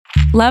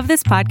Love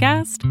this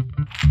podcast?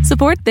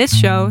 Support this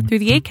show through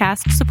the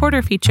Acast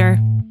supporter feature.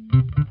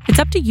 It's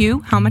up to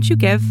you how much you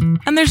give,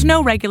 and there's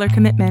no regular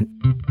commitment.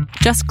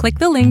 Just click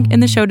the link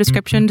in the show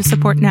description to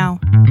support now.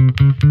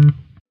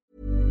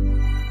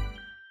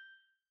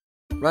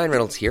 Ryan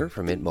Reynolds here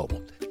from Mint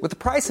Mobile. With the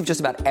price of just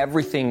about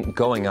everything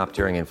going up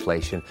during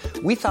inflation,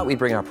 we thought we'd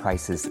bring our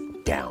prices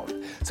down.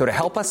 So to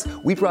help us,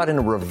 we brought in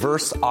a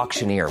reverse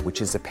auctioneer, which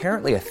is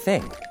apparently a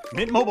thing.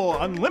 Mint Mobile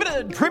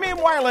Unlimited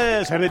Premium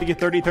Wireless. How to get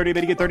 30, 30,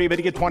 bit to get 30, bit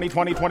to get 20,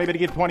 20, 20, bit to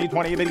get 20,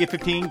 20, bit to get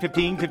 15,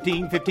 15,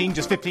 15, 15,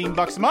 just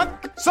 $15 a month?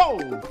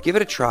 Sold! Give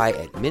it a try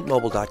at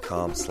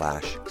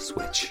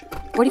mintmobile.com/switch.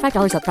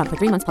 $45 up front for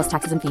 3 months plus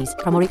taxes and fees.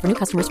 Promo rate for new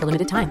customers for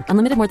limited time.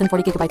 Unlimited more than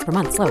 40 gigabytes per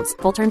month. Slows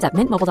full terms at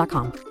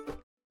mintmobile.com.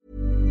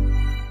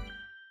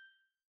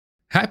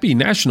 Happy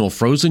National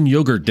Frozen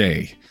Yogurt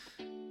Day.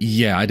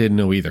 Yeah, I didn't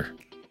know either.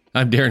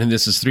 I'm Darren, and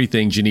this is 3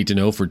 things you need to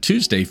know for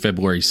Tuesday,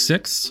 February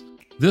 6th.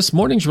 This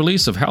morning's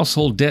release of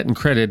household debt and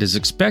credit is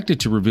expected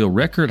to reveal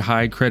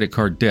record-high credit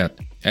card debt.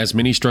 As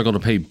many struggle to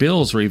pay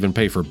bills or even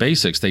pay for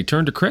basics, they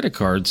turn to credit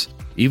cards,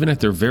 even at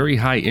their very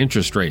high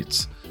interest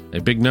rates.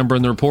 A big number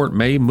in the report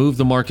may move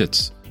the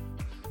markets.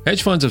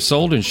 Hedge funds have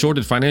sold and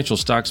shorted financial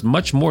stocks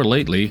much more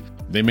lately.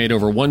 They made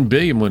over $1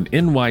 billion when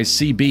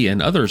NYCB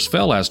and others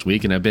fell last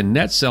week and have been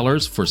net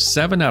sellers for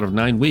 7 out of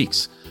 9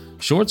 weeks.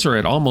 Shorts are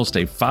at almost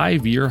a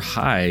 5-year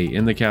high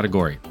in the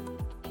category.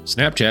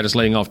 Snapchat is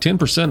laying off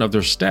 10% of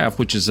their staff,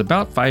 which is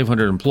about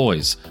 500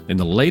 employees, in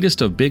the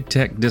latest of big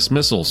tech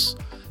dismissals.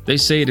 They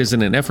say it is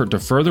in an effort to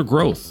further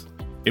growth.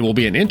 It will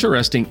be an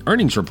interesting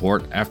earnings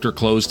report after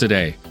close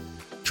today.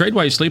 Trade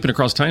while you're sleeping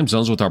across time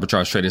zones with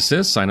Arbitrage Trade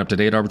Assist. Sign up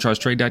today at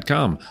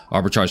arbitragetrade.com.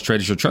 Arbitrage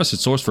Trade is your trusted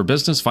source for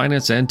business,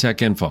 finance, and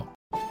tech info.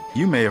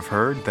 You may have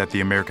heard that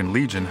the American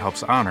Legion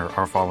helps honor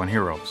our fallen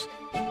heroes.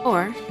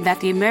 Or that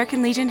the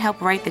American Legion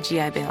helped write the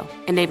GI Bill,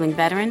 enabling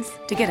veterans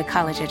to get a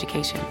college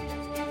education.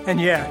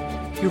 And yeah,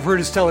 you've heard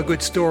us tell a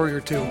good story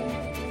or two.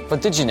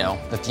 But did you know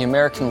that the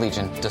American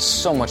Legion does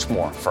so much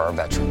more for our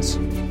veterans?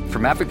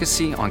 From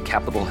advocacy on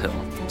Capitol Hill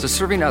to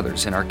serving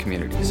others in our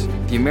communities,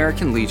 the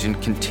American Legion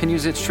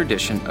continues its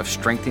tradition of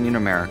strengthening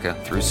America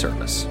through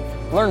service.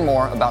 Learn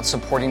more about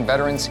supporting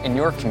veterans in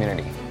your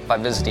community by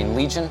visiting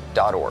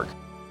legion.org.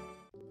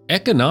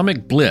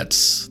 Economic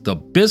Blitz, the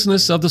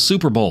business of the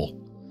Super Bowl.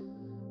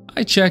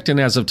 I checked, and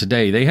as of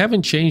today, they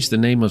haven't changed the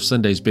name of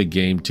Sunday's big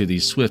game to the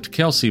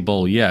Swift-Kelsey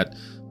Bowl yet,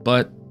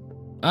 but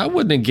I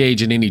wouldn't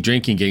engage in any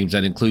drinking games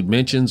that include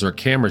mentions or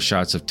camera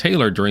shots of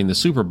Taylor during the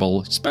Super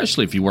Bowl,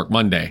 especially if you work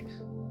Monday.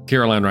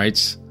 Caroline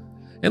writes,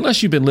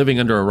 unless you've been living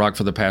under a rock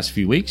for the past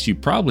few weeks, you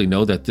probably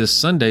know that this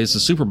Sunday is the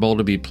Super Bowl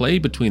to be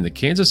played between the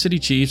Kansas City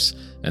Chiefs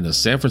and the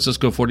San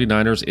Francisco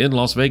 49ers in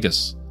Las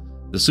Vegas.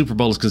 The Super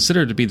Bowl is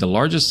considered to be the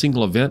largest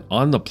single event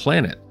on the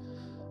planet.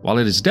 While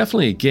it is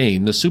definitely a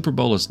game, the Super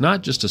Bowl is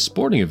not just a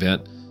sporting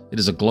event, it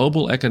is a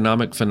global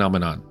economic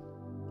phenomenon.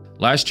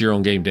 Last year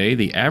on game day,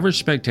 the average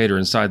spectator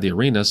inside the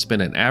arena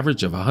spent an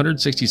average of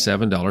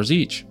 $167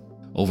 each.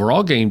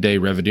 Overall game day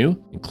revenue,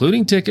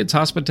 including tickets,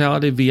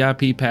 hospitality,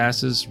 VIP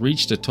passes,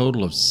 reached a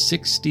total of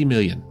 $60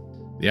 million.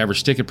 The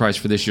average ticket price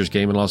for this year's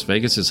game in Las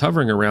Vegas is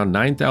hovering around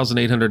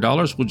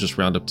 $9,800, we'll just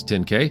round up to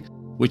 $10K,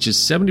 which is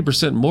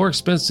 70% more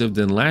expensive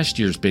than last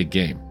year's big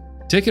game.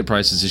 Ticket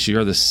prices this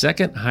year are the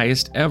second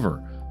highest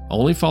ever,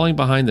 only falling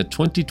behind the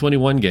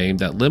 2021 game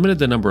that limited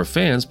the number of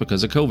fans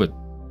because of COVID.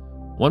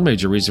 One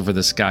major reason for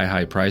the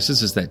sky-high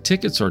prices is that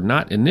tickets are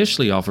not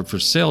initially offered for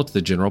sale to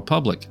the general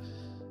public.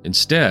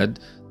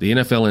 Instead, the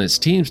NFL and its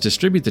teams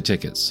distribute the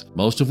tickets,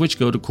 most of which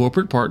go to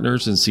corporate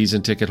partners and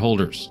season ticket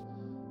holders.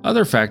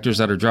 Other factors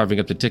that are driving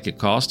up the ticket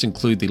cost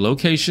include the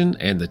location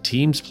and the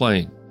teams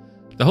playing.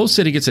 The whole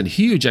city gets a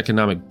huge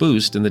economic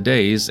boost in the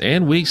days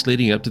and weeks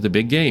leading up to the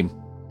big game.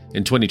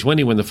 In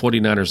 2020, when the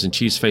 49ers and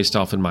Chiefs faced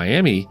off in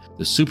Miami,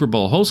 the Super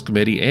Bowl Host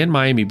Committee and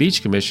Miami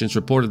Beach Commissions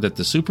reported that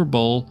the Super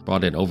Bowl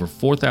brought in over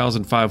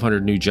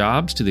 4,500 new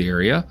jobs to the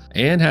area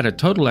and had a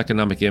total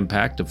economic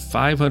impact of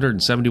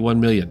 $571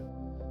 million.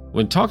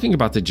 When talking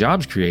about the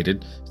jobs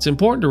created, it's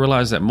important to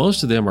realize that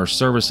most of them are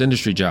service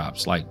industry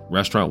jobs like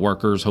restaurant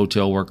workers,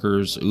 hotel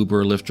workers,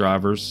 Uber, Lyft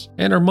drivers,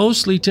 and are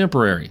mostly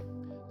temporary.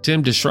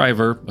 Tim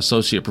DeShriver,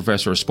 Associate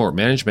Professor of Sport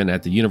Management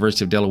at the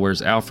University of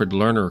Delaware's Alfred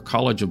Lerner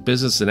College of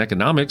Business and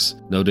Economics,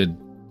 noted,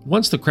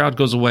 once the crowd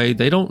goes away,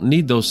 they don't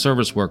need those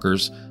service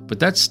workers, but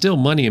that's still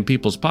money in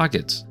people's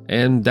pockets,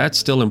 and that's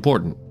still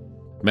important.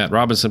 Matt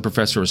Robinson,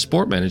 Professor of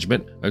Sport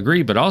Management,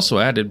 agreed but also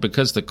added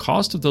because the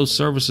cost of those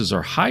services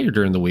are higher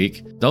during the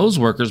week, those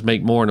workers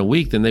make more in a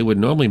week than they would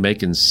normally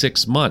make in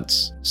 6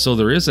 months, so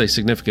there is a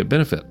significant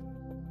benefit.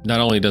 Not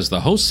only does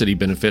the host city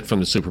benefit from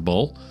the Super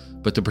Bowl,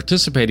 but the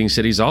participating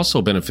cities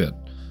also benefit.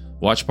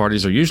 Watch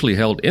parties are usually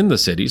held in the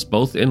cities,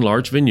 both in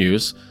large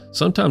venues,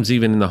 sometimes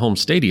even in the home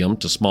stadium,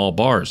 to small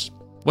bars.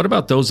 What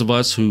about those of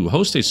us who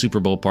host a Super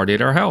Bowl party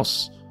at our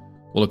house?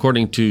 Well,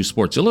 according to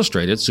Sports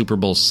Illustrated, Super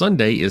Bowl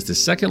Sunday is the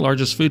second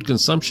largest food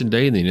consumption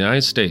day in the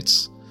United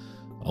States,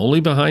 only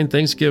behind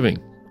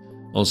Thanksgiving.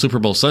 On Super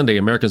Bowl Sunday,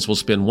 Americans will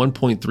spend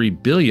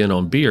 $1.3 billion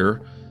on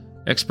beer,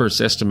 Experts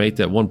estimate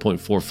that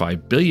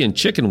 1.45 billion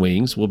chicken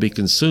wings will be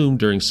consumed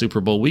during Super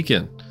Bowl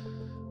weekend.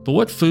 But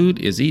what food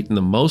is eaten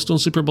the most on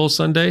Super Bowl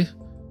Sunday?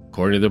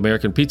 According to the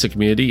American pizza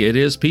community, it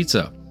is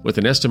pizza, with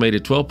an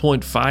estimated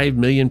 12.5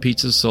 million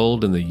pizzas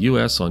sold in the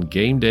U.S. on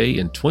game day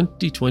in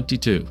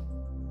 2022.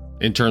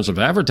 In terms of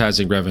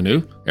advertising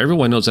revenue,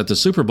 everyone knows that the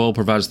Super Bowl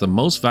provides the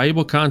most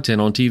valuable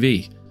content on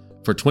TV.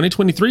 For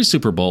 2023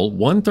 Super Bowl,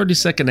 one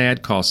 30-second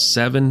ad cost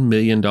 $7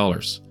 million.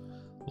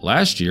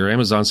 Last year,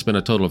 Amazon spent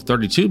a total of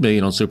 $32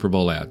 million on Super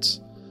Bowl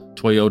ads.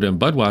 Toyota and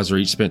Budweiser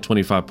each spent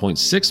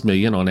 $25.6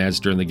 million on ads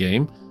during the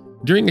game.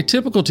 During a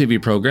typical TV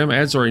program,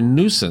 ads are a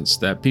nuisance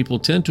that people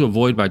tend to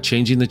avoid by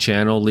changing the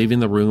channel, leaving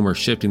the room, or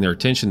shifting their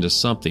attention to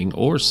something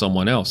or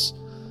someone else.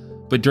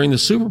 But during the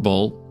Super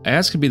Bowl,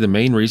 ads can be the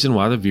main reason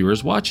why the viewer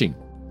is watching.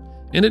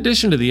 In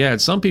addition to the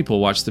ads, some people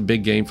watch the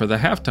big game for the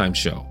halftime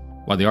show.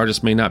 While the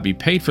artists may not be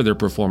paid for their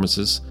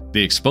performances,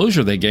 the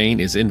exposure they gain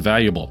is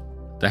invaluable.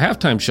 The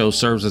halftime show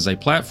serves as a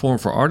platform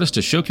for artists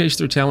to showcase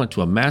their talent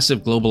to a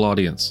massive global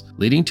audience,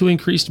 leading to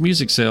increased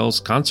music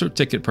sales, concert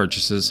ticket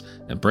purchases,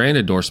 and brand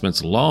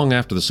endorsements long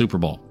after the Super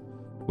Bowl.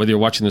 Whether you're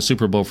watching the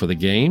Super Bowl for the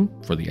game,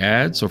 for the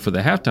ads, or for the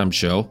halftime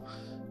show,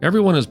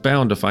 everyone is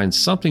bound to find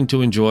something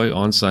to enjoy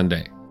on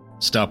Sunday.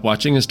 Stop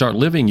watching and start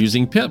living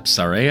using Pips,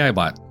 our AI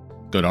bot.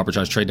 Go to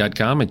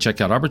arbitragetrade.com and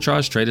check out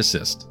Arbitrage Trade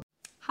Assist.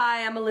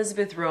 Hi, I'm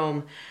Elizabeth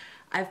Rome.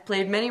 I've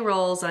played many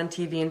roles on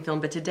TV and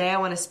film, but today I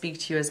want to speak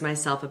to you as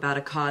myself about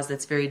a cause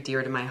that's very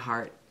dear to my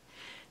heart.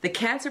 The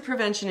Cancer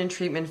Prevention and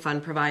Treatment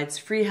Fund provides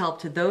free help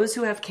to those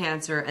who have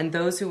cancer and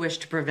those who wish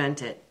to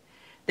prevent it.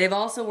 They've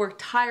also worked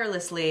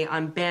tirelessly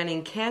on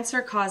banning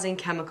cancer-causing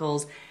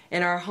chemicals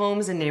in our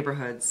homes and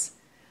neighborhoods.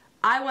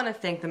 I want to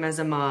thank them as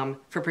a mom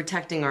for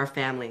protecting our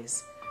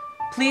families.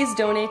 Please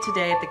donate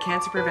today at the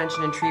Cancer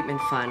Prevention and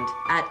Treatment Fund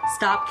at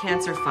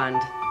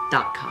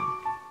stopcancerfund.com.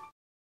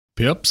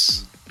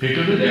 Pips. Pick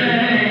of the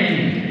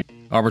day.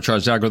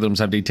 Arbitrage algorithms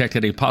have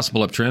detected a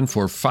possible uptrend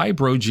for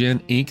Fibrogen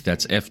Inc.,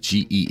 that's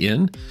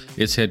FGEN.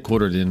 It's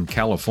headquartered in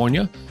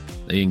California.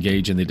 They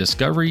engage in the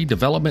discovery,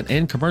 development,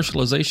 and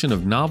commercialization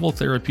of novel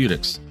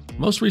therapeutics.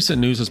 Most recent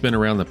news has been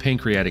around the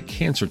pancreatic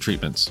cancer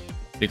treatments.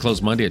 It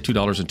closed Monday at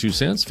 $2.02,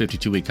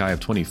 52-week high of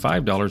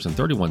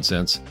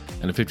 $25.31,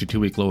 and a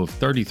 52-week low of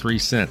 33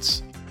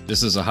 cents.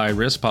 This is a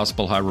high-risk,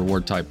 possible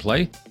high-reward type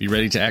play. Be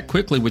ready to act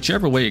quickly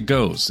whichever way it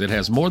goes. It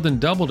has more than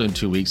doubled in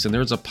 2 weeks, and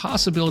there's a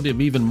possibility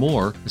of even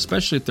more,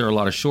 especially if there are a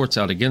lot of shorts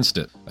out against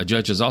it. A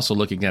judge is also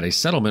looking at a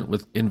settlement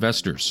with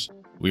investors.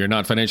 We are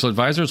not financial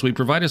advisors. We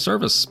provide a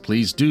service.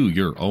 Please do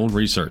your own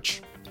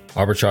research.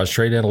 Arbitrage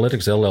Trade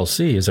Analytics,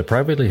 LLC is a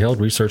privately held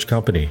research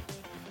company.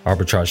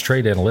 Arbitrage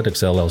Trade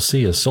Analytics,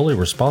 LLC is solely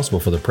responsible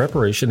for the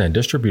preparation and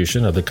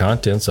distribution of the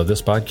contents of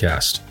this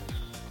podcast.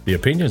 The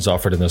opinions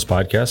offered in this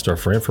podcast are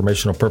for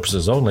informational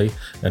purposes only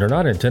and are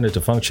not intended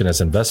to function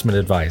as investment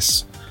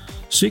advice.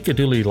 Seek a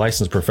duly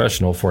licensed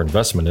professional for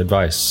investment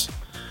advice.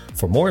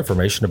 For more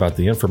information about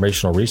the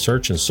informational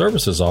research and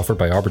services offered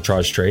by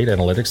Arbitrage Trade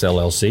Analytics,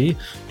 LLC,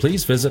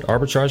 please visit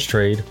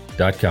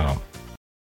arbitragetrade.com.